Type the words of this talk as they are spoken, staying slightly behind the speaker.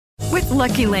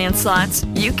Lucky Land Slots,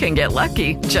 you can get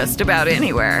lucky just about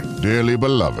anywhere. Dearly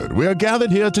beloved, we are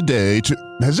gathered here today to...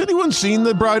 Has anyone seen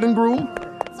the bride and groom?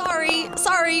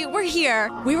 Sorry, we're here.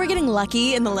 We were getting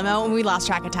lucky in the limo and we lost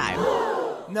track of time.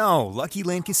 No, Lucky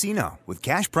Land Casino, with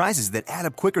cash prizes that add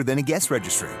up quicker than a guest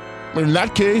registry. In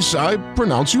that case, I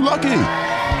pronounce you lucky.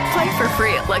 Play for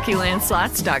free at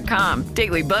LuckyLandSlots.com.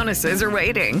 Daily bonuses are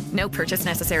waiting. No purchase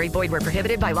necessary. Void where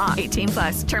prohibited by law.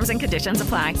 18+. Terms and conditions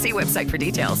apply. See website for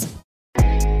details.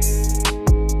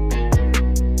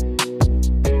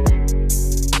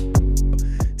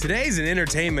 Today's an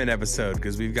entertainment episode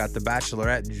because we've got The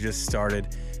Bachelorette just started,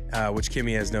 which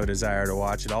Kimmy has no desire to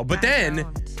watch at all. But then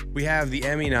we have the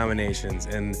Emmy nominations,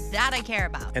 and that I care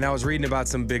about. And I was reading about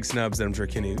some big snubs that I'm sure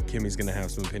Kimmy's going to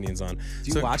have some opinions on.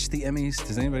 Do you watch the Emmys?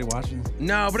 Does anybody watch them?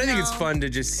 No, but I think it's fun to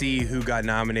just see who got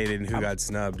nominated and who got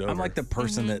snubbed over. I'm like the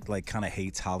person that kind of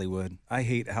hates Hollywood. I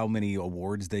hate how many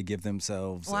awards they give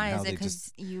themselves. Why is it?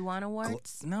 Because you want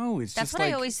awards? No, it's that's just what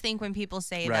I always think when people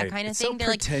say that kind of it's thing. So They're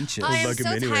pretentious. like,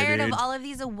 I'm so tired of all of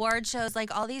these award shows.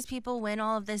 Like all these people win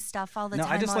all of this stuff all the time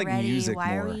I just already. like music Why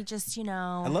more. are we just,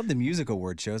 I love the music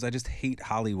award shows. I just hate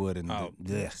Hollywood and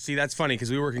See, that's funny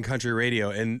because we work in country radio,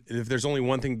 and if there's only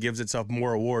one thing that gives itself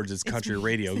more awards, it's country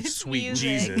radio. Sweet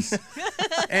music. Jesus.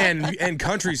 and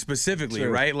country specifically,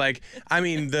 right? Like, I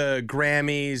mean, the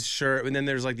Grammys, sure, and then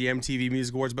there's like the MTV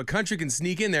Music Awards, but country can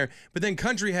sneak in there. But then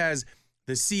country has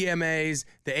the CMAs,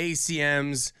 the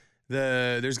ACMs,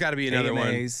 there's got to be another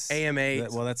AMAs. one.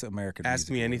 AMAs. Well, that's American Ask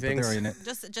music me anything. But they're in it.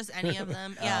 just any of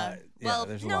them. Yeah. Well,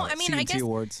 there's a no, lot. I mean, CMT I guess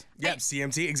awards. Yep,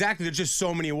 CMT. Exactly. There's just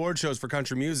so many award shows for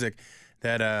country music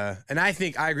that, and I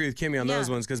think I agree with Kimmy on those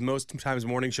ones because most times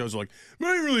morning shows are like, I'm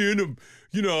not really into,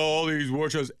 all these award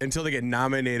shows until they get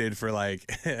nominated for like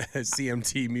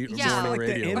CMT morning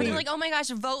radio. Or they're like, oh my gosh,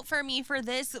 vote for me for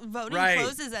this. Voting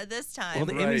closes at this time. Well,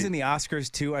 the Emmys and the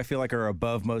Oscars too, I feel like are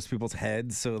above most people's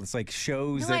heads. So it's like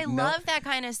shows that I love that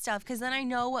kind of stuff because then I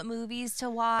know what movies to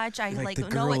watch. I like the know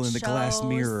Girl what in the Glass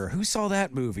Mirror. Who saw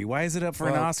that movie? Why is it up for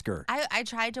an Oscar? I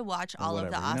tried to watch all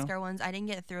of the Oscar ones. I didn't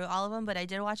get through all of them, but I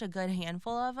did watch a good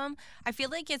handful of them. I feel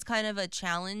like it's kind of a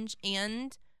challenge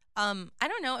and I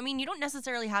don't know. I mean, you don't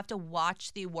necessarily have to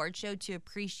watch the award show to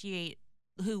appreciate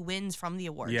who wins from the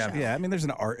award show. Yeah, I mean, there's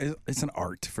an art. It's an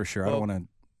art for sure. I don't want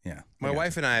to, My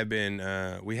wife and I have been,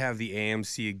 we have the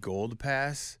AMC Gold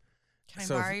Pass. Can I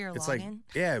borrow your login?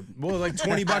 Like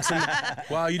 $20.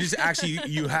 Well, you just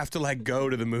you have to like go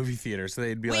to the movie theater. So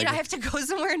they'd be Wait, like, I have to go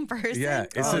somewhere in person? Yeah,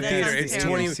 it's the theater. It's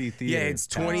 $20. Yeah, it's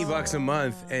 $20 a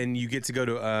month, and you get to go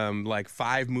to like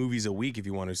 5 movies a week if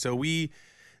you want to. So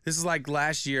this is like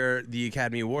last year, the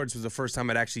Academy Awards was the first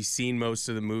time I'd actually seen most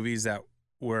of the movies that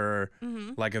were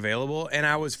like available, and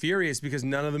I was furious because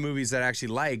none of the movies that I actually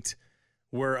liked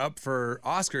were up for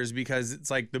Oscars because it's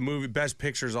like the movie Best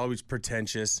Picture is always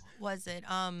pretentious. Was it?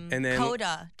 And then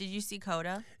Coda. Did you see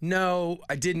Coda? No,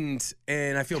 I didn't,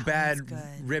 and I feel bad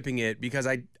ripping it because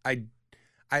I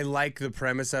like the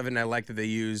premise of it, and I like that they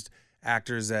used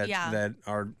actors that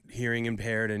are hearing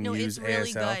impaired and use ASL. No,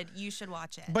 it's really good. You should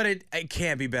watch it. But it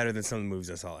can't be better than some of the movies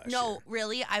I saw last year. No,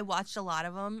 really, I watched a lot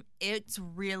of them. It's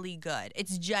really good.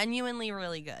 It's genuinely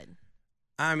really good.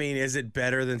 I mean, is it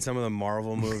better than some of the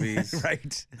Marvel movies?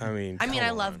 Right.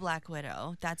 I love Black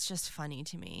Widow. That's just funny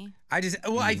to me. I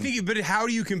think, but how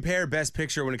do you compare Best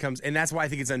Picture when it comes, and that's why I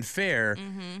think it's unfair,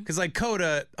 because like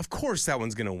Coda, of course that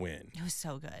one's going to win. It was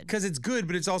so good. Because it's good,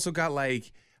 but it's also got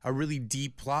like a really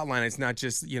deep plot line. It's not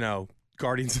just,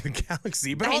 Guardians of the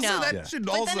Galaxy, but also that should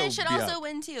also. But then it should also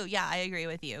win too. Yeah, I agree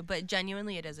with you. But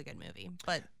genuinely, it is a good movie.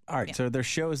 But all right, so there's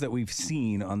shows that we've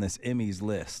seen on this Emmys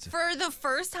list. For the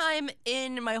first time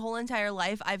in my whole entire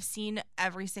life, I've seen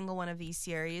every single one of these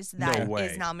series that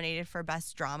is nominated for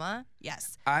Best Drama.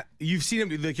 Yes. You've seen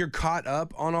them, like you're caught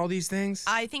up on all these things?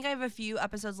 I think I have a few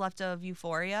episodes left of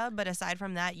Euphoria, but aside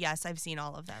from that, yes, I've seen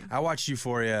all of them. I watched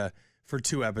Euphoria for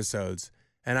 2 episodes,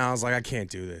 and I was like, I can't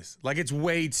do this. Like, it's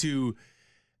way too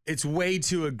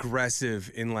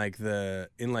aggressive in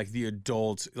the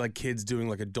adult, like kids doing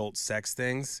like adult sex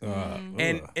things.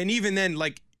 And even then,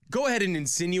 like, go ahead and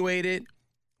insinuate it.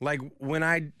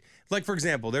 Like for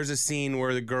example, there's a scene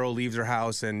where the girl leaves her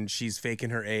house and she's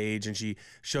faking her age, and she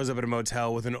shows up at a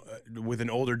motel with an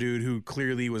older dude who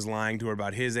clearly was lying to her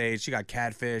about his age. She got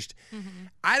catfished.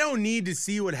 I don't need to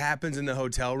see what happens in the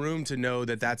hotel room to know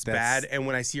that that's bad. And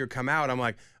when I see her come out, I'm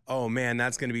like, oh man,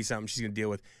 that's going to be something she's going to deal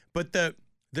with. But the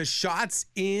shots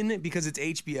because it's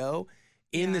HBO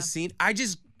in the scene,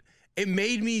 it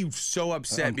made me so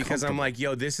upset because I'm like,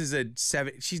 yo, this is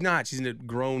she's a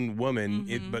grown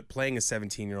woman, but playing a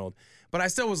 17-year-old. But I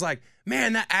still was like,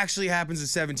 man, that actually happens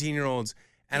to 17-year-olds.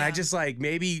 And I just like,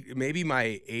 maybe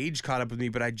my age caught up with me,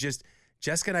 but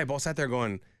Jessica and I both sat there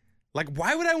going, like,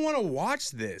 why would I want to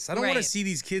watch this? I don't want to see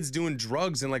these kids doing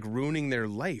drugs and like ruining their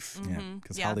life. Yeah,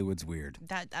 because Hollywood's weird.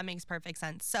 That makes perfect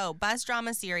sense. So, best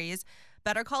drama series,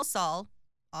 Better Call Saul,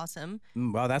 awesome.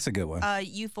 Well, that's a good one.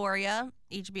 Euphoria,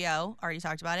 HBO, already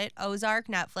talked about it. Ozark,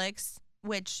 Netflix,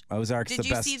 which Ozark's the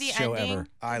best show ever.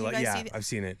 I've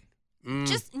seen it.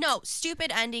 Just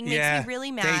stupid ending makes me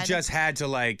really mad. They just had to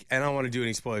like, and I don't want to do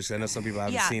any spoilers 'cause I know some people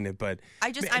haven't seen it, but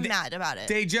I'm mad about it.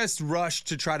 They just rushed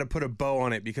to try to put a bow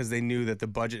on it because they knew that the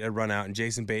budget had run out, and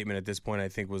Jason Bateman at this point I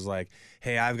think was like,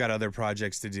 "Hey, I've got other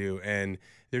projects to do," and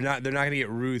they're not going to get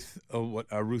Ruth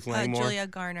Langmore, Julia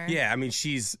Garner. Yeah, I mean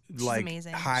she's like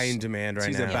amazing. high in demand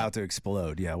right now. She's about to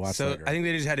explode. Yeah, watch that. So I think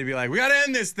they just had to be like, "We got to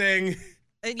end this thing."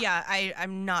 Yeah,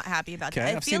 I'm not happy about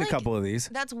that. I've seen a couple of these.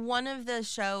 That's one of the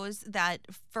shows that,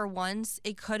 for once,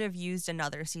 it could have used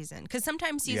another season. Because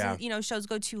sometimes shows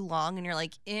go too long, and you're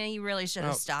like, you really should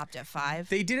have stopped at 5.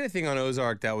 They did a thing on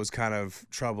Ozark that was kind of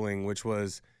troubling, which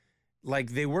was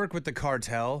like they work with the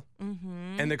cartel,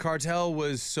 and the cartel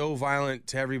was so violent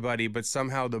to everybody, but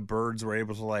somehow the birds were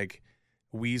able to like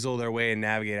weasel their way and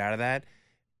navigate out of that.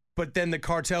 But then the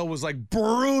cartel was like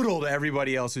brutal to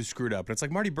everybody else who screwed up. And it's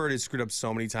like Marty Bird has screwed up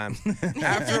so many times.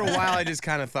 After a while, I just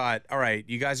kind of thought, all right,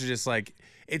 you guys are just like,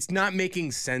 it's not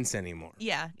making sense anymore.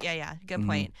 Yeah. Good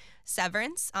point.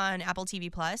 Severance on Apple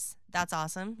TV Plus. That's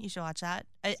awesome. You should watch that.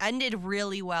 It ended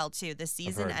really well, too. The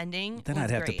season ending Then was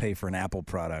I'd have great. to pay for an Apple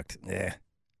product. Yeah.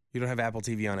 You don't have Apple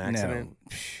TV on accident?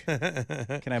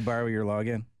 No. Can I borrow your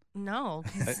login? No,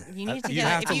 'cause you need to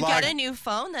have get. to If you log- get a new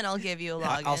phone, then I'll give you a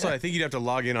login. Also, I think you'd have to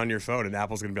log in on your phone, and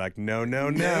Apple's going to be like, no.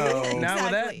 Not with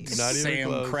that Exactly. Not even Sam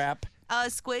close. crap.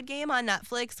 Squid Game on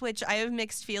Netflix, which I have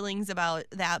mixed feelings about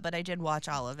that, but I did watch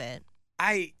all of it.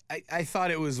 I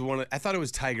thought it was I thought it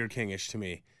was Tiger King-ish to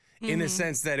me, in the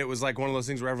sense that it was like one of those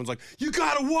things where everyone's like, you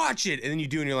gotta watch it, and then you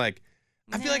do, and you're like,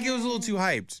 I feel like it was a little too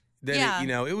hyped. Then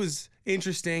it was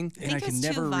interesting. And I can it's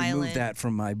never too remove violent. that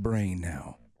from my brain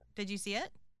now. Did you see it?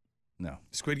 No.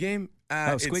 Squid Game?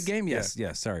 Squid Game? Yes,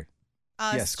 sorry.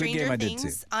 Squid Stranger Game I did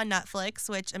Things too. on Netflix,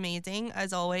 which amazing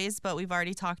as always, but we've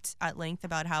already talked at length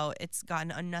about how it's gotten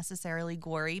unnecessarily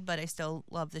gory, but I still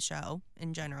love the show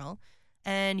in general.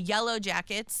 And Yellow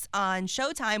Jackets on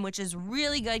Showtime, which is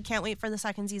really good. Can't wait for the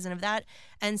second season of that.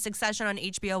 And Succession on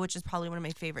HBO, which is probably one of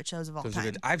my favorite shows of all Those time.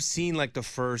 are good. I've seen like the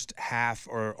first half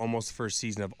or almost the first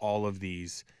season of all of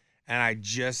these, and I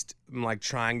just am like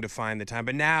trying to find the time.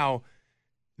 But now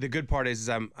the good part is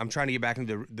I'm trying to get back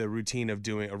into the routine of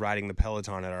riding the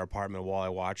Peloton at our apartment while I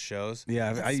watch shows.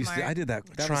 Yeah, That's I did that.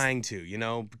 Trying to,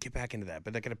 get back into that.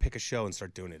 But I got to pick a show and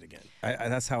start doing it again.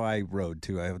 That's how I rode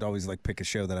too. I would always like pick a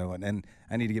show that I want, and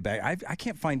I need to get back. I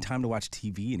can't find time to watch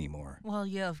TV anymore. Well,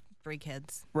 you have 3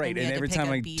 kids. Right, you and had to every pick time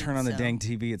a I beat, turn on the so- dang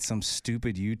TV, it's some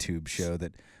stupid YouTube show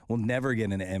that will never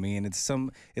get an Emmy, and it's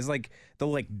like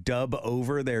they'll like dub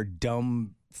over their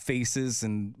dumb faces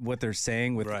and what they're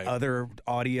saying with other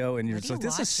audio, and you're What just are like, you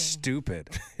this is watching? stupid.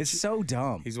 It's so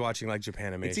dumb. He's watching like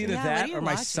Japanimation. It's either Yeah, what that are you or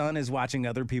my watching? son is watching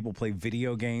other people play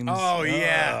video games. Oh,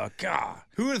 yeah. Oh, God.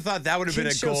 Who would have thought that would have been a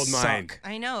Kids shows gold mine? suck.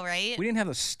 I know, right? We didn't have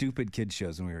those stupid kid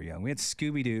shows when we were young. We had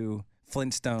Scooby-Doo,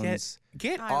 Flintstones.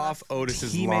 Get I off love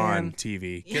Otis's He-Man. lawn,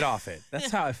 TV. Get off it.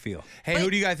 That's how I feel. Hey, who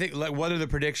do you guys think? Like, what are the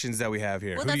predictions that we have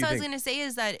here? Well, Who do that's you what I was think? going to say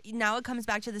is that now it comes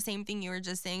back to the same thing you were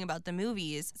just saying about the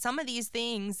movies. Some of these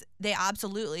things, they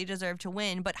absolutely deserve to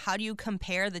win, but how do you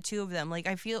compare the two of them? Like,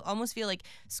 I almost feel like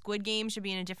Squid Game should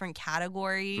be in a different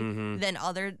category than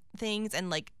other things, and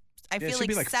like, I Yeah, it feel should like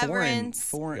be like Severance,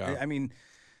 foreign. Yeah. I mean,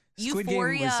 Squid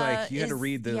Euphoria Game was like you had to is-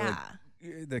 read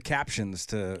the captions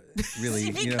to really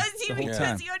because the whole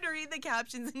time. you had to read the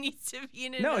captions, it needs to be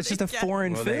in No, it's just a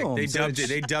foreign Well, film. they so dubbed it's-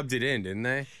 it. They dubbed it in, didn't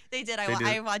they? They did. They did.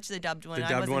 I watched the dubbed one. The I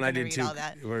dubbed wasn't one I gonna did read too. all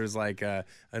that. Where it was like an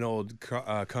old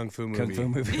kung fu movie. Kung Fu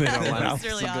movie. Yeah, Don't that lie. was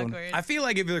really awkward. I feel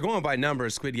like if they're going by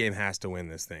numbers, Squid Game has to win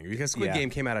this thing because Squid Yeah.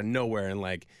 Game came out of nowhere and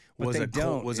like But was they a cult,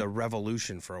 don't. was a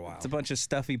revolution for a while. It's a bunch of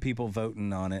stuffy people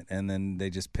voting on it, and then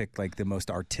they just pick like the most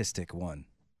artistic one.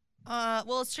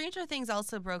 Well, Stranger Things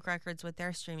also broke records with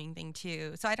their streaming thing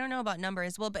too. So I don't know about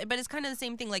numbers. Well, but it's kind of the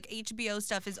same thing. Like HBO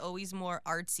stuff is always more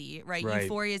artsy, right? Right.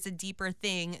 Euphoria is a deeper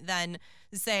thing than,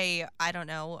 say, I don't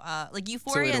know, like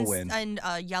Euphoria it'll win. and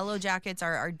Yellow Jackets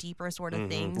are deeper sort of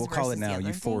things. We'll call it versus now the other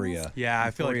Euphoria. things. Yeah,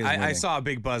 I feel like Euphoria's I winning. saw a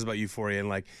big buzz about Euphoria and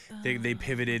like they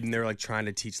pivoted and they're like trying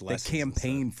to teach They lessons.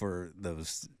 campaign for the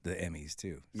Emmys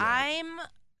too. I'm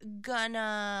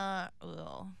gonna.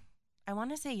 I want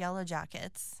to say Yellow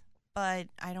Jackets, but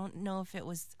I don't know if it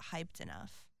was hyped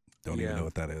enough. Don't even know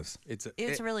what that is.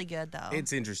 It's really good though.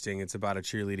 It's interesting. It's about a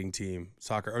cheerleading team,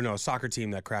 a soccer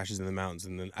team that crashes in the mountains,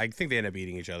 and then I think they end up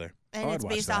eating each other. And it's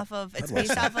based off of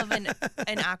an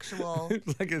actual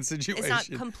like a situation. It's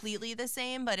not completely the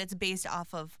same, but it's based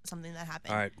off of something that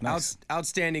happened. All right, nice.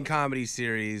 Outstanding comedy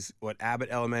series. What Abbott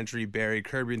Elementary, Barry,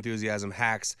 Curb Your Enthusiasm,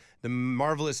 Hacks, The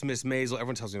Marvelous Miss Maisel.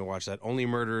 Everyone tells me to watch that. Only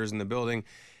Murderers in the Building.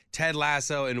 Ted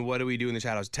Lasso, and What Do We Do in the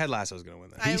Shadows? Ted Lasso is going to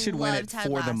win that. He should win it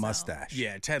for the mustache.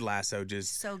 Yeah, Ted Lasso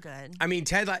just... So good. I mean,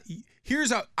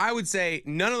 I would say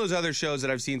none of those other shows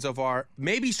that I've seen so far,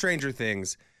 maybe Stranger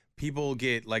Things, people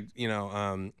get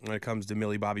when it comes to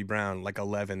Millie Bobby Brown,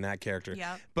 11, that character.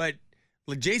 Yeah. But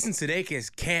Jason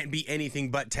Sudeikis can't be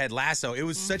anything but Ted Lasso. It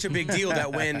was such a big deal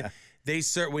that when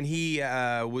he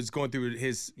was going through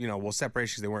his,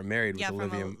 separation because they weren't married with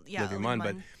Olivia Munn,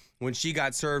 but when she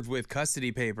got served with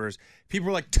custody papers, people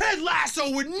were like, Ted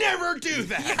Lasso would never do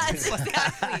that. Yes,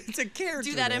 exactly. It's a character.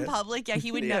 Do that in public? Yeah,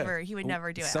 he would never. He would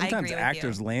never do it. Sometimes I agree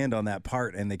actors with you. land on that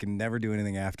part and they can never do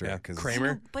anything after it.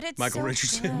 Kramer, but it's Michael so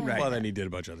Richardson. good. Right. Well, then he did a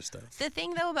bunch of other stuff. The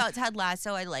thing though about Ted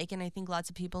Lasso I like, and I think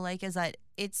lots of people like, is that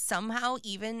it's somehow,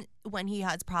 even when he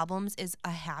has problems, is a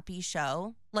happy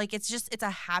show. It's a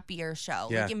happier show.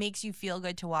 Yeah. It makes you feel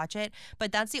good to watch it.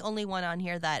 But that's the only one on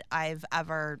here that I've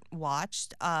ever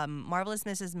watched. Marvelous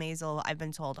Mrs. Maisel, I've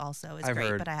been told also is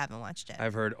great, but I haven't watched it.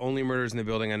 I've heard Only Murders in the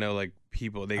Building. I know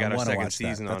people, they got a second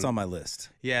season That's on my list.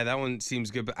 Yeah, that one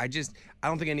seems good, but I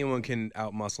don't think anyone can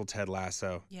outmuscle Ted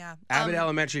Lasso. Yeah. Abbott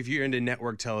Elementary, if you're into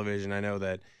network television, I know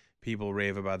that people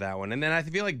rave about that one. And then I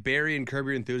feel like Barry and Curb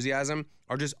Your Enthusiasm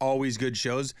are just always good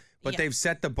shows, but they've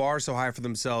set the bar so high for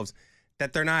themselves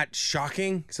that they're not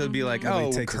shocking. So it'd be like,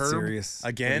 Curb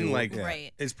again.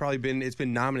 Right. It's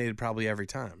been nominated probably every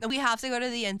time. We have to go to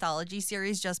the anthology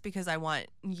series just because I want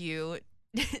you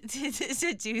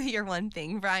to do your one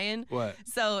thing, Brian. What?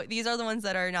 So these are the ones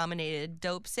that are nominated: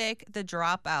 Dope Sick, The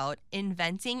Dropout,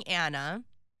 Inventing Anna.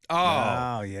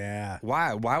 Oh yeah.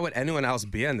 Why would anyone else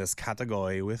be in this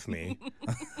category with me?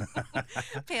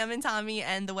 Pam and Tommy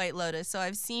and The White Lotus. So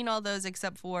I've seen all those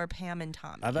except for Pam and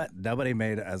Tommy. I bet nobody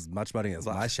made as much money as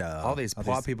my show. All these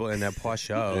poor people in their poor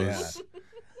shows. Yeah.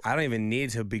 I don't even need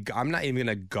to be. I'm not even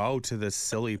gonna go to the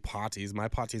silly parties. My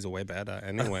parties are way better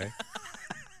anyway.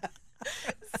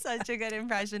 Such a good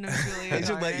impression of Julia. I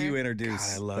should let you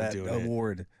introduce that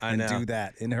award and do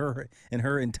that in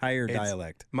her entire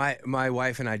dialect. My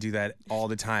wife and I do that all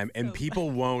the time, and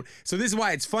people won't. So this is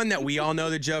why it's fun that we all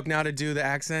know the joke now to do the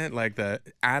accent, like the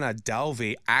Anna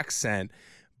Delvey accent.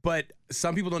 But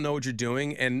some people don't know what you're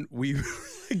doing, and we were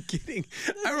getting.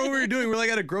 I remember what we were doing.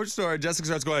 We're at a grocery store, and Jessica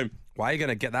starts going, "Why are you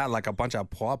gonna get that like a bunch of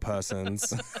poor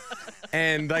persons?"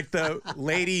 And the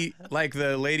lady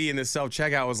in the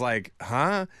self-checkout was like,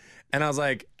 huh? And I was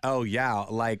like, oh yeah,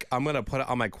 I'm gonna put it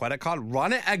on my credit card.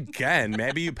 Run it again.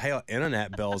 Maybe you pay your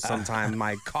internet bill sometime.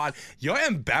 My card. You're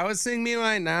embarrassing me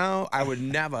right now. I would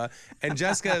never. And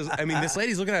this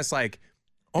lady's looking at us like,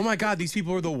 oh my God, these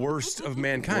people are the worst of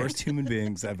mankind. Worst human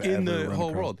beings I've ever in the run whole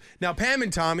across. world. Now, Pam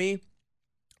and Tommy,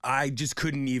 I just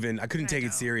couldn't take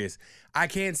it serious. I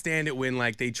can't stand it when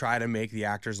they try to make the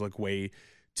actors look way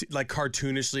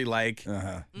cartoonishly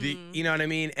you know what I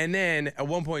mean? And then at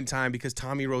one point in time, because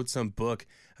Tommy wrote some book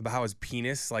about how his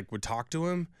penis would talk to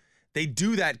him, they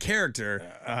do that character,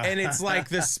 and it's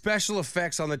the special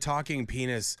effects on the talking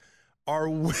penis are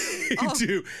way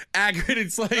too accurate.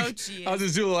 It's I'll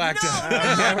just do a little acting.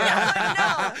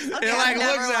 No. Okay, it I'm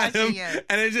looks at him,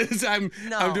 and it just I'm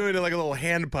doing it like a little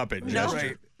hand puppet gesture.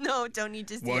 Right. No, don't need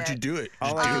to see Why don't you do it?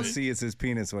 All I can see is his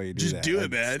penis while you do that. Just do it,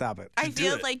 man. Stop it. I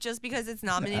feel just because it's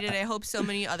nominated, I hope so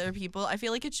many other people. I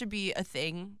feel like it should be a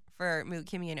thing for Moot,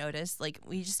 Kimmy, and Otis.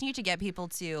 We just need to get people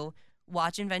to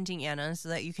watch Inventing Anna so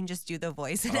that you can just do the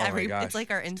voice and it's like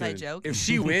our inside joke.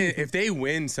 If they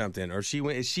win something, or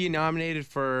is she nominated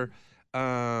for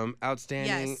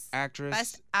outstanding actress?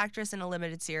 Best actress in a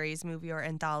limited series, movie, or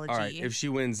anthology. All right, if she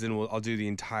wins, then I'll do an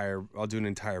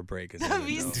entire break. That'd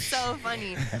be so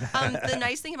funny. The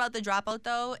nice thing about The Dropout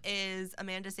though is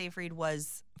Amanda Seyfried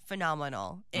was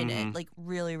phenomenal in it,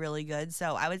 really, really good.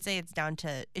 So I would say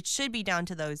it should be down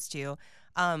to those two.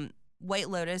 White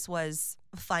Lotus was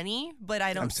funny, but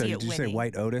I don't see it winning. Did you say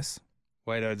White Otis?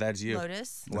 White Otis, that's you.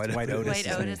 Lotus? White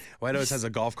Otis. White Otis has a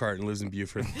golf cart and lives in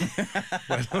Buford.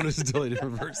 White Otis is a totally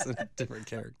different person, different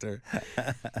character.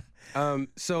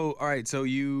 So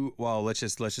let's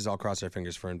just all cross our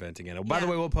fingers for Inventing Anna. By the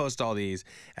way, we'll post all these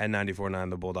at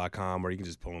 949theball.com, where you can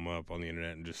just pull them up on the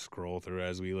internet and just scroll through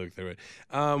as we look through it.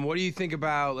 What do you think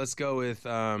about? Let's go with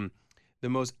the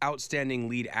most outstanding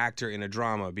lead actor in a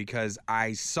drama, because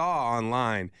I saw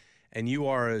online, and you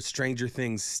are a Stranger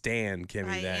Things stan, Kimmy.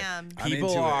 I am. People I'm into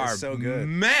it. are It's so good.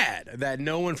 mad that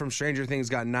no one from Stranger Things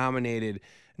got nominated.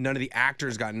 None of the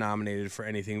actors got nominated for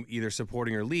anything, either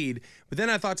supporting or lead. But then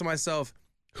I thought to myself,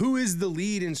 who is the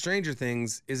lead in Stranger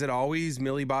Things? Is it always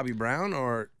Millie Bobby Brown,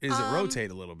 or is it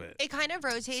rotate a little bit? It kind of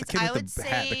rotates. The kid I with would the say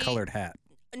hat, the colored hat.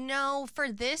 no,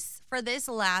 for this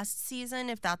last season,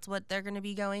 if that's what they're going to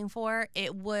be going for,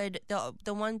 it would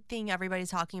the one thing everybody's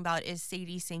talking about is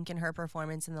Sadie Sink and her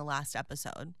performance in the last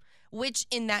episode, which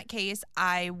in that case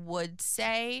I would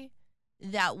say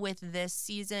that with this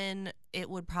season it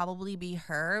would probably be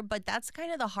her, but that's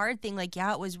kind of the hard thing. Like,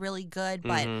 yeah, it was really good,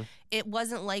 but it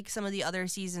wasn't like some of the other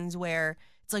seasons where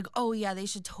it's like, oh yeah, they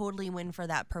should totally win for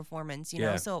that performance, you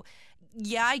know? So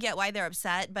yeah, I get why they're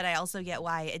upset, but I also get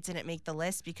why it didn't make the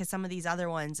list, because some of these other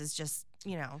ones is just,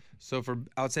 you know. So for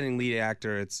outstanding lead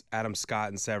actor, it's Adam Scott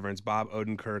in Severance, Bob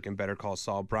Odenkirk in Better Call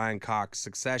Saul, Brian Cox,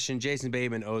 Succession, Jason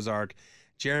Bateman, Ozark,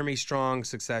 Jeremy Strong,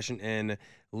 Succession, and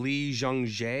Lee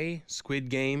Jung-jae, Squid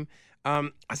Game. I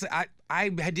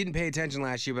didn't pay attention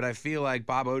last year, but I feel like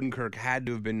Bob Odenkirk had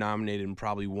to have been nominated and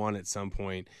probably won at some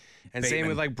point. And same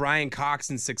with like Brian Cox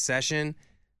in Succession.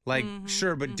 Like,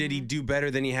 sure, but did he do better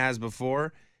than he has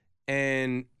before?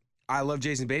 And I love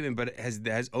Jason Bateman, but has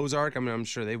Ozark, I mean, I'm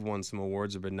sure they've won some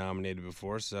awards or been nominated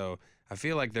before, so I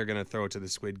feel like they're going to throw it to the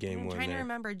Squid Game one. I'm trying to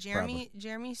remember. Jeremy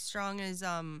Strong is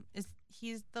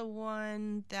he's the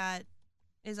one that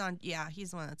is on, he's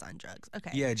the one that's on drugs.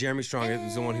 Okay. Yeah, Jeremy Strong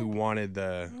is the one who wanted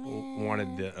the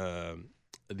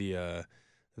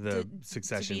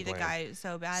Succession to be the plan. guy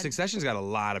so bad. Succession's got a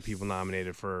lot of people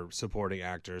nominated for supporting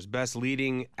actors. Best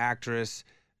leading actress,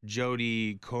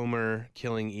 Jodie Comer,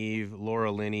 Killing Eve, Laura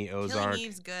Linney, Ozark. Killing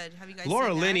Eve's good. Have you guys Laura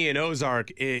seen that? Linney in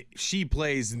Ozark, she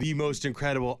plays the most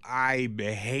incredible I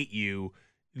hate you,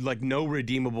 like no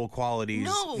redeemable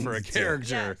qualities for a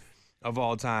character of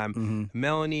all time.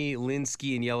 Melanie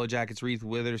Linsky in Yellow Jackets, Reese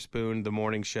Witherspoon, The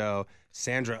Morning Show,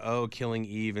 Sandra Oh, Killing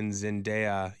Eve, and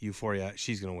Zendaya, Euphoria.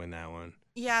 She's going to win that one.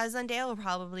 Yeah, Zendaya will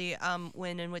probably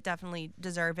win and would definitely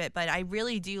deserve it. But I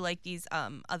really do like these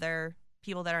other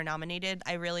people that are nominated.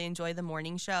 I really enjoy The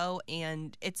Morning Show,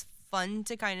 and it's fun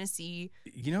to kind of see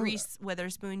Reese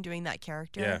Witherspoon doing that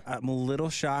character. Yeah. I'm a little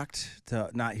shocked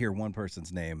to not hear one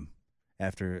person's name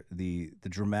after the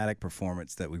dramatic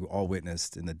performance that we all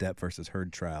witnessed in the Depp versus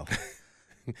Heard trial.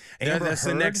 That's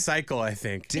the next cycle, I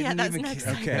think.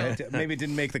 Okay, maybe it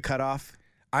didn't make the cutoff.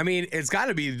 I mean, it's got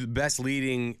to be the best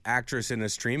leading actress in a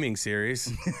streaming series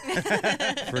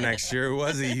for next year. It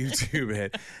was a YouTube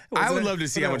hit. I would love to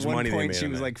see how much money they made. She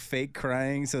on was that. like fake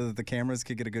crying so that the cameras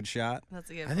could get a good shot. That's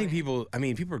a good I point. think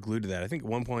people are glued to that. I think at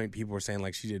one point people were saying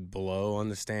like she did Blow on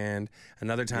the stand.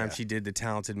 Another time she did the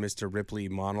talented Mr. Ripley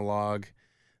monologue.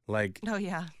 Like, oh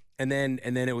yeah. And then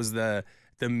it was the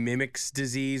mimics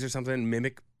disease or something,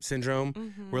 mimic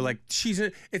syndrome, where like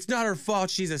it's not her fault,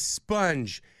 she's a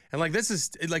sponge. And like this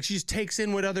is like she just takes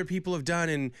in what other people have done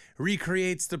and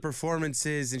recreates the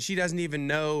performances, and she doesn't even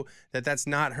know that that's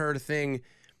not her thing.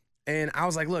 And I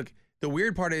was like, look, the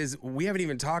weird part is we haven't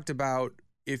even talked about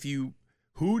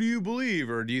who do you believe,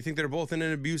 or do you think they're both in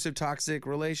an abusive, toxic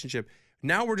relationship?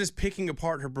 Now we're just picking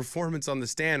apart her performance on the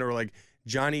stand, or like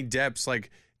Johnny Depp's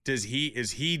like, is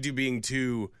he being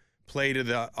too play to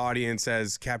the audience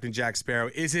as Captain Jack Sparrow?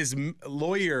 Is his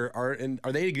lawyer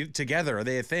are they together? Are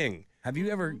they a thing? Have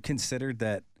you ever considered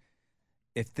that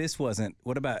if this wasn't,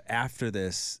 what about after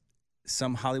this,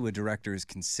 some Hollywood director is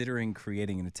considering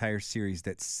creating an entire series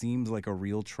that seems like a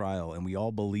real trial and we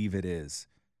all believe it is,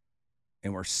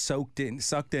 and we're sucked into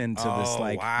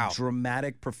this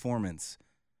dramatic performance,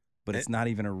 but it's not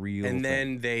even a real thing.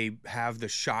 Then they have the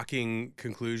shocking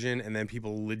conclusion, and then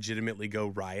people legitimately go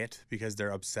riot because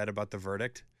they're upset about the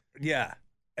verdict. Yeah.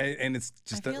 And it's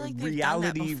just a like they've done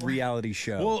that before. reality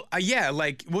show.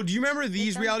 Well, do you remember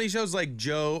these reality shows like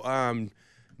not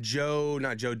Joe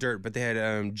Dirt, but they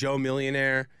had Joe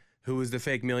Millionaire, who was the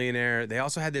fake millionaire. They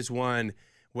also had this one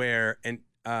where,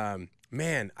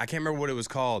 man, I can't remember what it was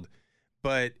called,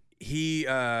 but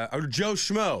Joe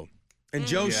Schmo. And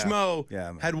Joe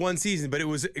Schmo had one season, but it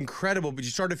was incredible. But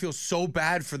you started to feel so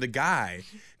bad for the guy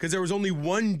because there was only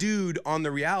one dude on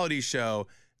the reality show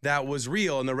that was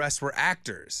real, and the rest were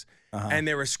actors. And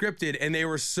they were scripted, and they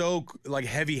were so like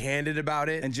heavy-handed about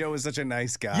it. And Joe was such a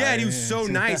nice guy. Yeah, and he was so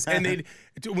nice. And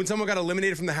when someone got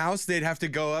eliminated from the house, they'd have to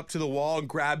go up to the wall and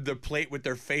grab the plate with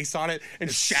their face on it and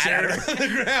shatter it on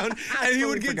the ground. And he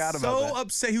would get so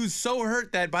upset. He was so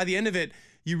hurt that by the end of it,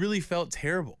 you really felt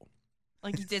terrible.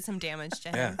 Like you did some damage to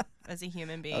him as a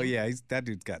human being. Oh yeah, that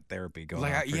dude's got therapy going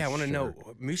on. I want to know.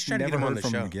 We should try to get him on the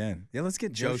show again. Yeah, let's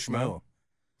get Joe Schmo.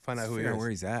 Find out who he is. Where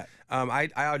he's at. I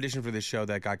auditioned for this show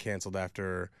that got canceled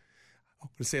after, I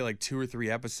would say, like 2 or 3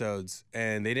 episodes,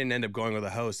 and they didn't end up going with a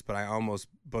host, but I almost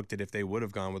booked it if they would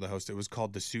have gone with a host. It was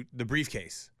called The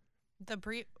Briefcase.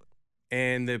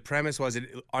 And the premise was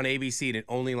on ABC, and it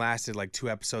only lasted like 2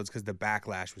 episodes because the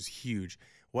backlash was huge.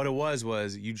 What it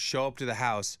was you'd show up to the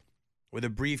house with a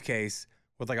briefcase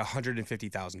with like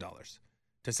 $150,000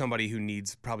 to somebody who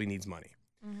probably needs money.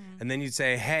 Mm-hmm. And then you'd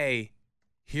say, hey,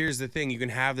 here's the thing. You can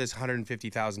have this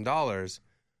 $150,000,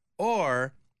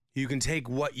 or you can take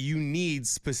what you need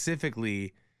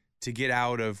specifically to get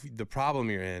out of the problem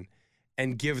you're in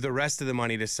and give the rest of the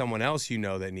money to someone else you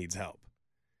know that needs help.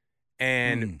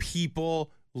 And people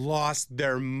lost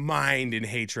their mind in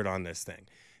hatred on this thing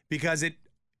because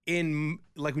when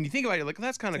you think about it, you're like,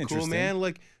 that's kind of cool, man.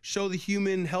 Like, show the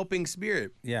human helping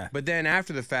spirit. Yeah. But then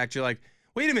after the fact, you're like,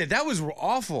 wait a minute, that was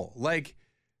awful. Like,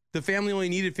 the family only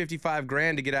needed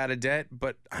 $55,000 to get out of debt,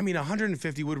 but I mean,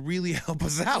 150 would really help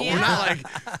us out.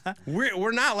 Yeah.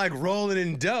 We're not like rolling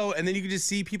in dough. And then you could just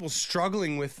see people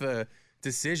struggling with the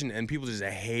decision, and people just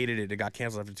hated it. It got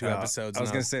canceled after 2 episodes. I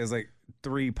was gonna say, it was like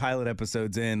 3 pilot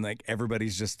episodes in, like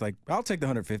everybody's just like, I'll take the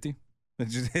 150.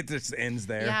 It just ends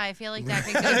there. Yeah, I feel like that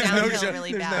could go downhill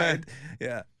really bad.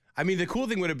 Yeah. I mean, the cool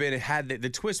thing would have been, the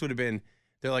twist would have been,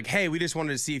 they're like, hey, we just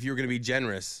wanted to see if you were going to be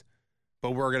generous,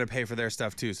 but we're going to pay for their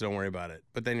stuff too, so don't worry about it.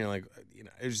 But then you're like,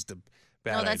 it was just a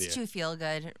bad idea. No, that's too feel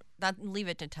good. Leave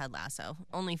it to Ted Lasso.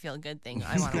 Only feel good thing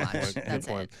I want to watch. That's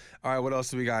it. All right, what else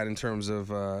do we got in terms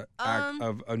of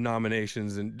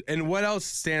nominations, and what else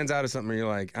stands out as something where you're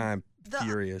like, I'm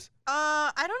furious?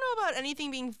 I don't know about anything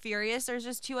being furious. There's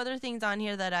just 2 other things on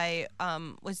here that I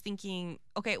was thinking.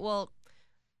 Okay, well,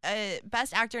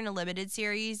 Best Actor in a Limited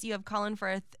Series, you have Colin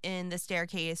Firth in The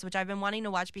Staircase, which I've been wanting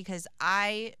to watch because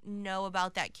I know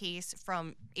about that case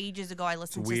from ages ago. I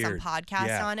listened to some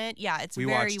podcasts on it. Yeah, it's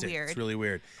very weird. It's really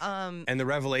weird. And the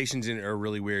revelations in it are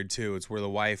really weird too. It's where the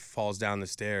wife falls down the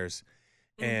stairs,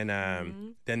 and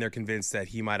then they're convinced that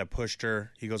he might have pushed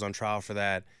her. He goes on trial for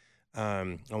that.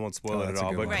 I won't spoil it at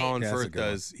all, but Colin Firth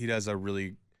does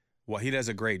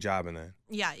a great job in that.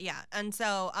 Yeah. And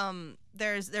so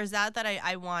there's that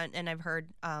I want, and I've heard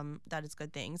that it's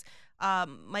good things.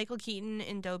 Michael Keaton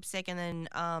in Dope Sick, and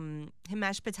then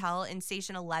Himesh Patel in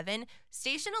Station 11.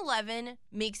 Station 11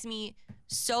 makes me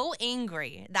so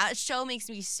angry. That show makes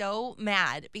me so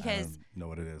mad because I don't know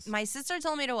what it is. My sister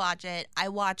told me to watch it. I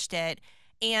watched it,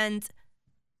 and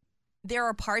there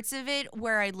are parts of it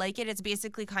where I like it. It's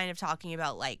basically kind of talking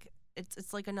about like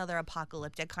it's like another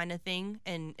apocalyptic kind of thing,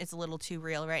 and it's a little too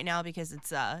real right now because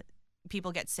it's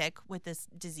people get sick with this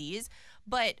disease.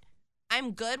 But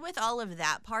I'm good with all of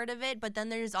that part of it, but then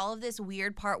there's all of this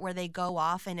weird part where they go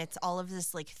off and it's all of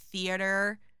this like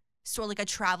theater, sort of like a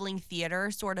traveling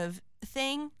theater sort of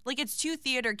thing. Like, it's too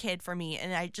theater kid for me,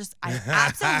 and I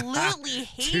absolutely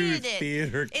hated it.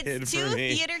 It's too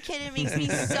theater kid. It makes me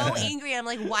so angry. I'm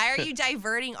like, why are you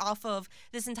diverting off of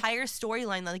this entire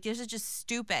storyline? Like, this is just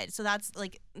stupid. So that's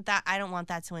like that. I don't want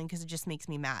that to win because it just makes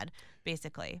me mad,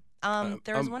 basically.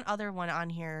 There was one other one on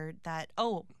here that.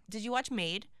 Oh, did you watch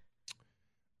Maid?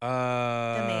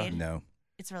 The Maid. No.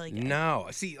 It's really good. No.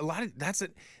 See,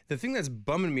 the thing that's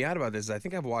bumming me out about this is I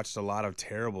think I've watched a lot of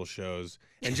terrible shows.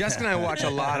 And Jessica and I watch a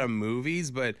lot of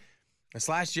movies, but this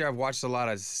last year I've watched a lot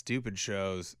of stupid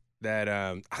shows that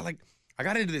I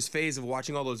got into this phase of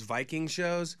watching all those Viking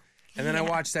shows. And then I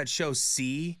watched that show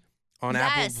C on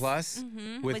Apple Plus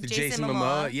with Jason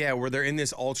Momoa. Yeah, where they're in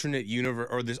this alternate universe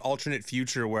or this alternate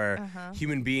future where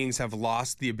human beings have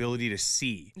lost the ability to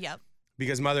see. Yep.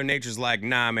 Because Mother Nature's like,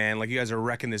 nah, man, like you guys are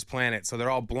wrecking this planet. So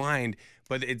they're all blind,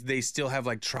 but they still have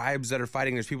like tribes that are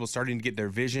fighting. There's people starting to get their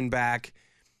vision back.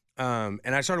 And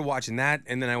I started watching that,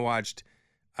 and then I watched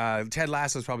Ted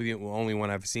Lasso is probably the only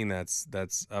one I've seen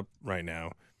that's up right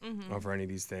now for any of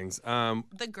these things.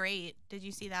 The Great. Did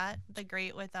you see that? The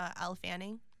Great with Elle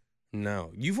Fanning?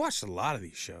 No. You've watched a lot of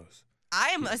these shows. I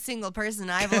am a single person.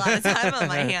 I have a lot of time on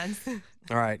my hands.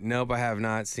 All right. Nope, I have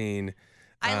not seen.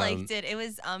 I liked it. It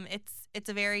was it's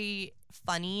a very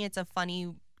funny. It's a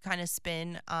funny kind of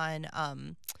spin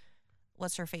on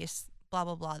what's her face? Blah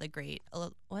blah blah. The Great.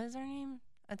 What is her name?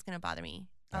 That's gonna bother me.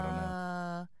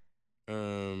 I don't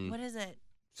know. What is it?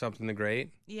 Something the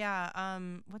Great. Yeah.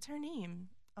 What's her name?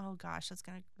 Oh gosh, that's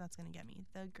gonna get me.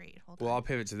 The Great. Hold on. Well, I'll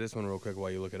pivot to this one real quick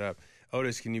while you look it up.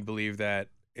 Otis, can you believe that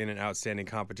in an outstanding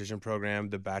competition program,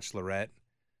 The Bachelorette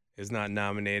is not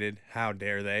nominated? How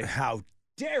dare they? How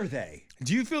dare they?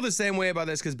 Do you feel the same way about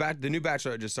this? Because the new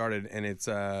Bachelorette just started, and it's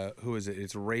who is it?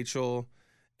 It's Rachel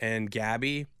and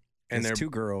Gabby, and they're 2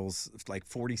 girls, like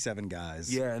 47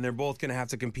 guys. Yeah, and they're both gonna have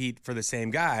to compete for the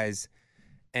same guys.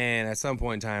 And at some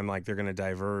point in time, like they're gonna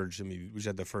diverge. I mean, we just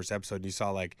had the first episode, and you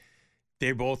saw like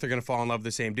they both are gonna fall in love with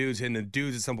the same dudes, and the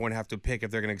dudes at some point have to pick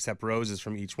if they're gonna accept roses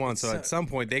from each one. So at some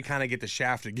point, they kind of get the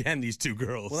shaft again. These two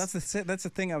girls. Well, that's the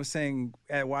thing I was saying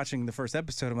at watching the first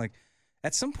episode. I'm like,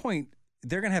 at some point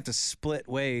they're gonna have to split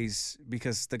ways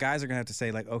because the guys are gonna have to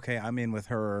say like, okay, I'm in with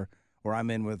her or I'm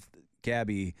in with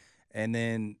Gabby, and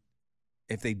then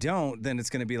if they don't, then it's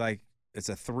gonna be like. It's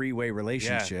a 3-way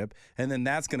relationship, and then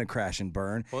that's going to crash and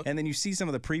burn. Well, and then you see some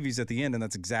of the previews at the end, and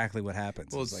that's exactly what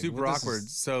happens. Well, it's like, super awkward.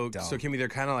 So Kimmy, they're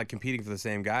kind of like competing for the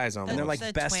same guys almost. And they're like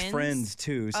best twins? Friends,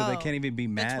 too, so they can't even be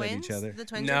mad at each other. The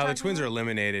twins no, the twins are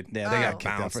eliminated. Yeah, they got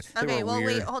kicked out. Okay, well,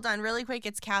 wait, hold on. Really quick,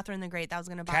 it's Catherine the Great. That was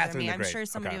going to bother me. I'm sure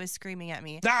somebody was screaming at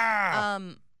me.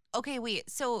 Okay, wait.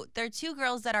 So there are two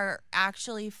girls that are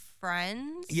actually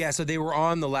friends? Yeah, so they were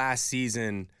on the last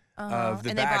season of The Bachelor.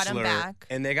 And they brought them back.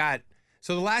 And they got...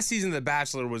 So the last season of The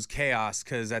Bachelor was chaos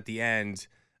because at the end,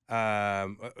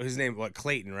 his name,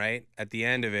 Clayton, right? At the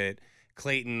end of it,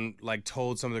 Clayton like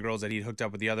told some of the girls that he'd hooked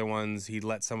up with the other ones. He'd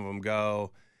let some of them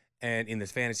go, and in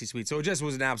this fantasy suite. So it just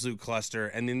was an absolute cluster.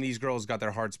 And then these girls got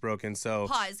their hearts broken. So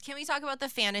pause. Can we talk about the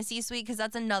fantasy suite? Because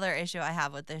that's another issue I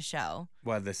have with this show.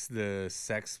 What, the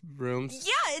sex rooms?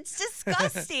 Yeah, it's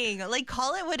disgusting. Like,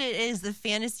 call it what it is, the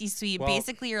fantasy suite. Well,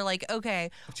 basically, you're like,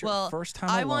 okay, well, first time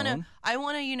I alone. I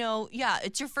want to, yeah,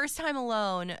 it's your first time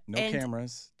alone. No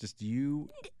cameras, just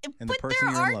you and the person But you're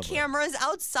in there are love cameras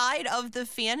outside of the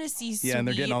fantasy suite and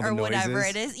they're getting all the or noises. whatever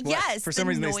it is. What? Yes, for some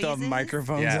reason noises. they still have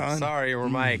microphones on. Sorry, we're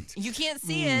mic'd. You can't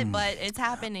see it, but it's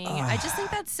happening. I just think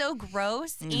that's so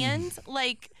gross. And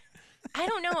like, I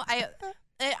don't know.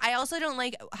 I also don't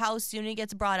like how soon it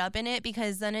gets brought up in it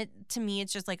because then to me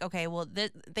it's just like, okay, well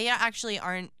they actually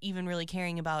aren't even really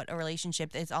caring about a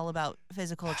relationship. It's all about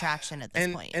physical attraction at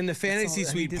this point. And the fantasy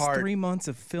suite part. 3 months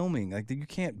of filming, like you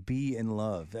can't be in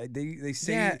love. They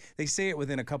say it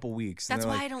within a couple weeks. That's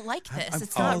why I don't like this. I'm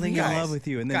it's falling not in love with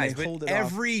you, and then they hold it off.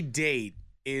 Every date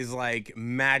is like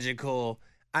magical.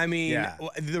 I mean,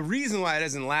 the reason why it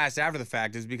doesn't last after the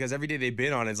fact is because every day they've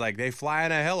been on is like they fly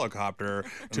in a helicopter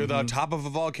to the top of a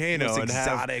volcano and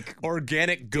exotic have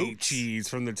organic goat cheese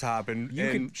from the top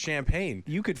and champagne.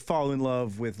 You could fall in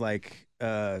love with like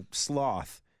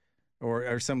Sloth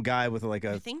or some guy with like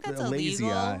a lazy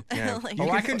eye. Yeah.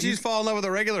 Why couldn't you just fall in love with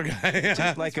a regular guy?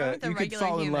 Just like you could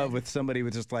fall in love with somebody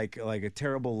with just like a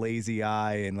terrible lazy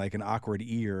eye and like an awkward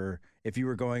ear if you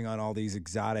were going on all these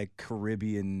exotic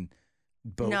Caribbean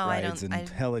boat rides and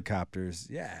helicopters.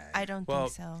 Yeah. I don't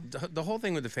think so. The whole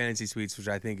thing with the fantasy suites, which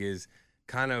I think is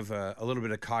kind of a little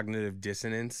bit of cognitive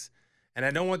dissonance, and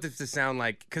I don't want this to sound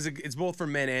like, because it's both for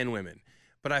men and women,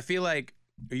 but I feel like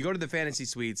you go to the fantasy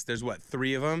suites, there's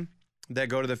 3 of them that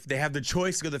go to they have the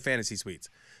choice to go to the fantasy suites.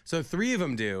 So 3 of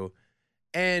them do,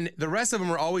 and the rest of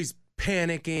them are always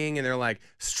panicking and they're like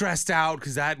stressed out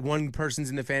because that one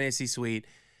person's in the fantasy suite.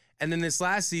 And then this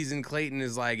last season, Clayton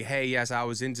is like, hey, yes, I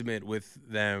was intimate with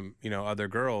them, other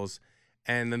girls.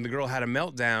 And then the girl had a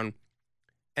meltdown.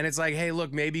 And it's like, hey,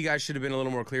 look, maybe you guys should have been a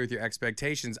little more clear with your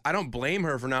expectations. I don't blame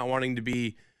her for not wanting to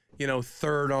be,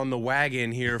 third on the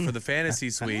wagon here for the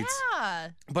fantasy suites. Yeah.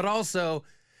 But also,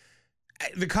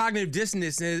 the cognitive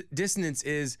dissonance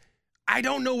is, I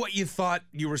don't know what you thought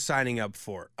you were signing up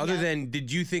for. Other than,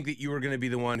 did you think that you were going to be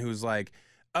the one who's like,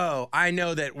 oh, I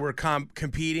know that we're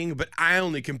competing, but I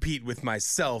only compete with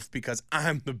myself because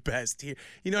I'm the best here.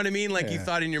 You know what I mean? Like you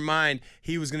thought in your mind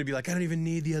he was going to be like, I don't even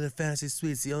need the other fantasy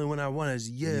suites. The only one I want is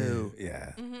you.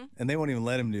 Yeah. Mm-hmm. And they won't even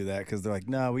let him do that because they're like,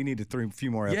 no, we need a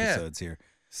few more episodes here.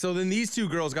 So then these 2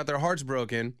 girls got their hearts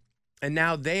broken, and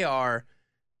now they are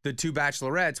the 2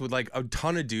 bachelorettes with like a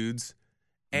ton of dudes,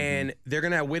 and they're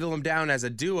going to whittle them down as a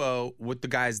duo with the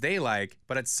guys they like.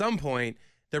 But at some point,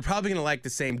 they're probably going to like the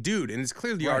same dude. And it's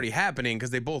clearly already happening because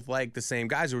they both like the same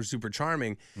guys who are super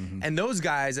charming. Mm-hmm. And those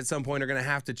guys at some point are going to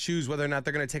have to choose whether or not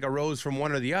they're going to take a rose from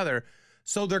one or the other.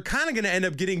 So they're kind of going to end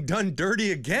up getting done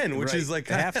dirty again, which is like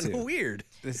kind of weird.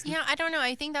 Yeah, I don't know.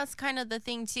 I think that's kind of the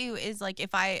thing too, is like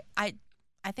if I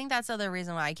think that's the other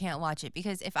reason why I can't watch it,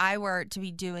 because if I were to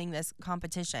be doing this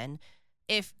competition,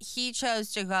 if he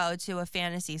chose to go to a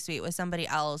fantasy suite with somebody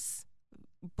else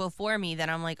before me, then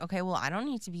I'm like, okay, well, I don't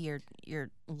need to be your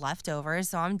leftovers,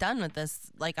 so I'm done with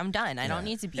this. Like, I'm done. I don't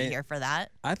need to be here for that.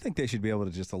 I think they should be able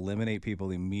to just eliminate people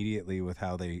immediately with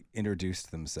how they introduced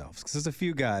themselves. Because there's a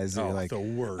few guys that are like, the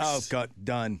worst. Oh, God,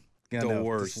 done. The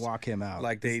worst. Just walk him out.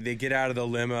 Like they get out of the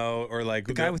limo, or like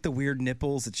the guy with the weird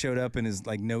nipples that showed up and his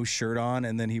like no shirt on,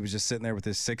 and then he was just sitting there with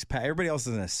his 6-pack. Everybody else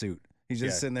is in a suit. He's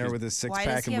just sitting there with his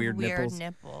 6-pack and weird nipples.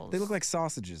 They look like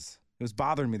sausages. It was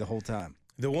bothering me the whole time.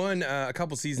 The one a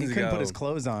couple seasons he ago. couldn't put his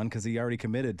clothes on because he already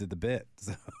committed to the bit.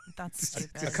 So. That's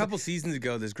stupid. A couple seasons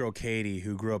ago, this girl Katie,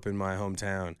 who grew up in my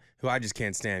hometown, who I just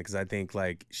can't stand because I think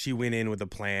like she went in with a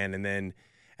plan and then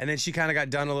she kind of got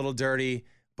done a little dirty,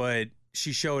 but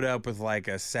she showed up with like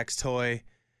a sex toy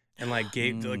and like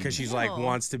gave because she's like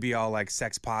wants to be all like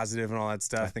sex positive and all that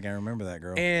stuff. I think I remember that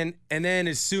girl. And then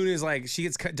as soon as like she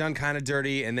gets done kind of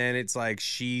dirty, and then it's like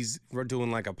she's doing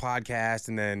like a podcast,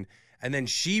 and then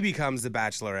she becomes the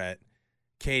Bachelorette,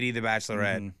 Katie the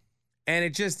Bachelorette, and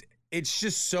it's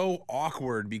just so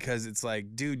awkward because it's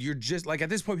like, dude, you're just like at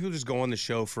this point people just go on the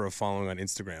show for a following on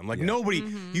Instagram. Like nobody,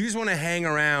 you just want to hang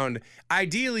around.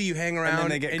 Ideally, you hang around, and then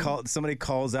they get called. Somebody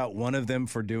calls out one of them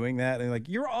for doing that, and they're like,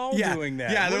 "You're all doing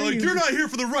that." Yeah, they're like, "You're not here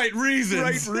for the right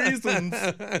reasons." Right reasons.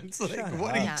 It's like,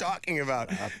 what are you talking about?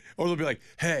 Or they'll be like,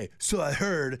 "Hey, so I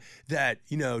heard that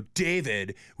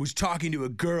David was talking to a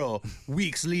girl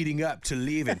weeks leading up to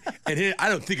leaving, and I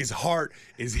don't think his heart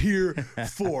is here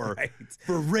for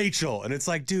Rachel." And it's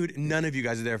like, dude, none of you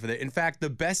guys are there for that. In fact, the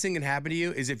best thing that can happen to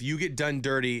you is if you get done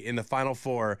dirty in the Final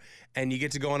Four and you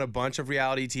get to go on a bunch of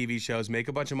reality TV shows, make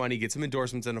a bunch of money, get some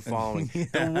endorsements and a following.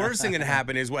 The worst thing that can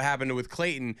happen is what happened with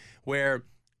Clayton, where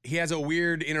he has a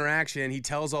weird interaction. He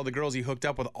tells all the girls he hooked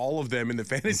up with all of them in the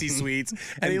fantasy suites,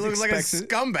 and he looks like a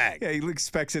scumbag. Yeah, he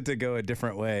expects it to go a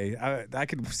different way. I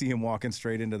could see him walking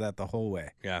straight into that the whole way.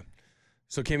 Yeah.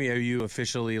 So, Kimmy, are you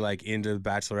officially like into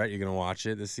Bachelorette? You're gonna watch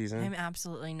it this season? I'm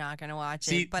absolutely not gonna watch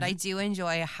it, but I do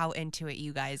enjoy how into it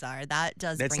you guys are. That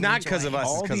does. That's bring not me because joy. of us.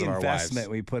 All it's because the of our investment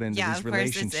wives. we put into these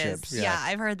relationships. Yeah,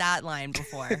 I've heard that line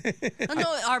before.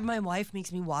 My wife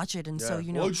makes me watch it, and so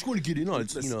Well, I just want to get in on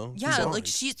it. Yeah, like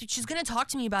she's gonna talk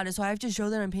to me about it, so I have to show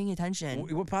that I'm paying attention.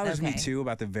 What bothers me too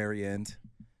about the very end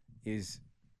is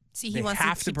he wants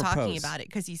to keep talking about it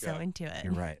because he's so into it.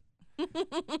 You're right.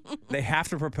 They have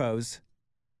to propose.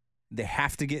 They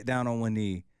have to get down on one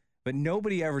knee, but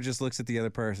nobody ever just looks at the other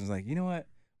person and is like, you know what?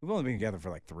 We've only been together for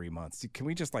like 3 months. Can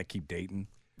we just like keep dating?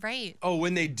 Right. Oh,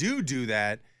 when they do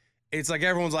that, it's like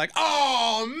everyone's like,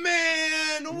 oh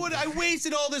man, what? I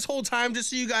wasted all this whole time just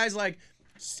so you guys like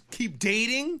keep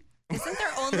dating. Isn't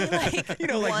there only like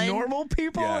like normal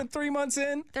people and 3 months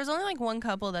in? There's only like one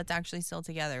couple that's actually still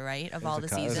together, right? Of all the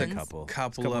seasons. There's a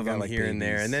couple of them like here and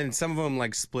there, babies. and then some of them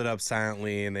like split up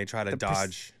silently and they try to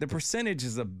dodge. The percentage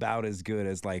is about as good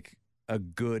as like a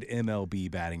good MLB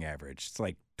batting average. It's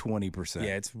like 20%.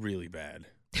 Yeah, it's really bad.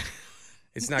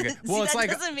 It's not good. Well, it's that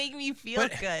like doesn't make me feel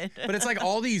good. But it's like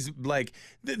all these like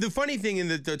the funny thing in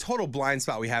the total blind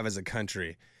spot we have as a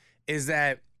country is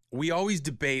that we always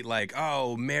debate like,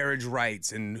 oh, marriage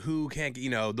rights and who can't,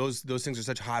 those things are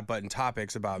such hot button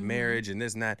topics about marriage and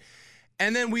this and that.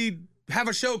 And then we have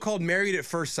a show called Married at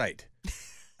First Sight.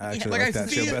 I actually like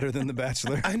that show better than The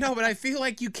Bachelor. I know, but I feel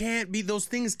like those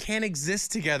things can't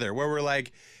exist together where we're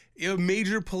like, a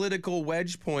major political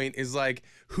wedge point is like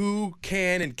who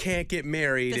can and can't get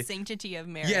married. The sanctity of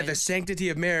marriage. Yeah, the sanctity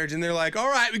of marriage. And they're like, all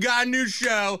right, we got a new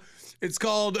show. It's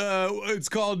called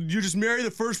you just marry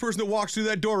the first person that walks through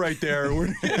that door right there.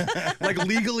 Like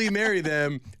legally marry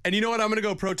them. And you know what? I'm going to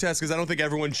go protest because I don't think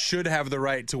everyone should have the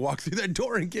right to walk through that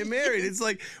door and get married. It's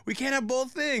like we can't have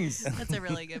both things. That's a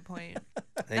really good point.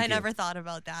 I never thought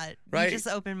about that. Right? You just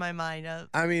opened my mind up.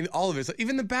 I mean, all of it.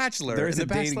 Even The Bachelor. There's a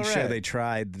dating show they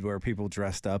tried where people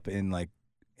dressed up in like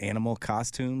animal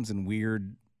costumes and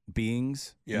weird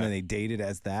beings. Yeah. And then they dated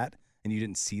as that. And you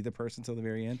didn't see the person till the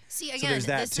very end. See, again, so there's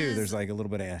that too. There's like a little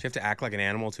bit of. Do you have to act like an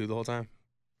animal too the whole time?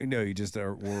 No, you just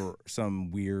were some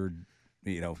weird,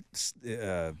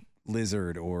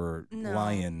 lizard or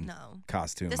lion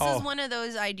costume. This is one of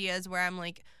those ideas where I'm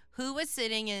like, who was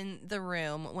sitting in the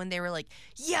room when they were like,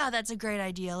 yeah, that's a great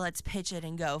idea. Let's pitch it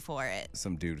and go for it.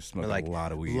 Some dude smoking a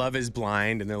lot of weed. Love is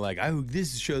Blind. And they're like, oh,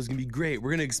 this show's going to be great. We're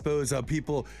going to expose how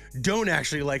people don't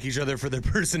actually like each other for their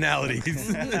personalities.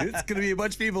 It's going to be a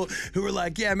bunch of people who are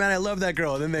like, yeah, man, I love that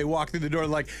girl. And then they walk through the door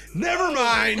and like, never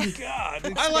mind.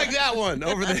 God, I like that one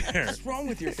over there. What's wrong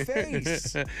with your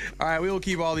face? All right, we will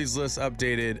keep all these lists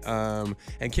updated.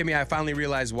 And Kimmy, I finally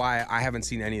realized why I haven't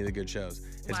seen any of the good shows.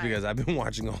 It's because I've been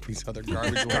watching all these other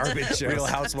garbage shows. Real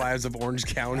Housewives of Orange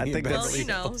County. I think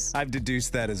I've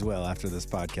deduced that as well after this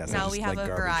podcast. Now we have a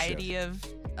variety of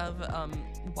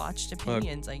watched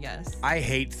opinions, I guess. I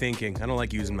hate thinking. I don't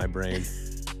like using my brain.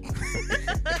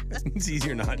 It's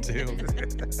easier not to.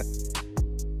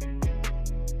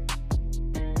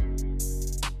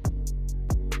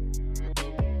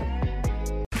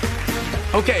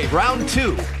 Okay, round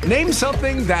 2. Name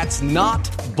something that's not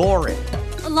boring.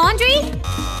 A laundry?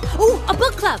 Ooh, a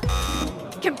book club.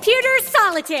 Computer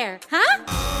solitaire, huh?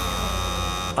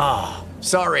 Ah,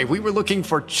 sorry, we were looking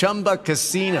for Chumba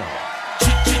Casino.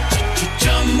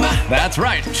 That's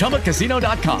right.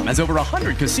 ChumbaCasino.com has over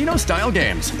 100 casino-style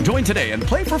games. Join today and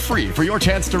play for free for your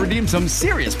chance to redeem some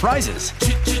serious prizes.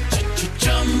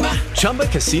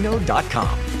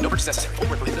 ChumbaCasino.com. No purchase necessary. Void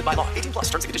where prohibited by law. 18+.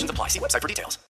 Terms and conditions apply. See website for details.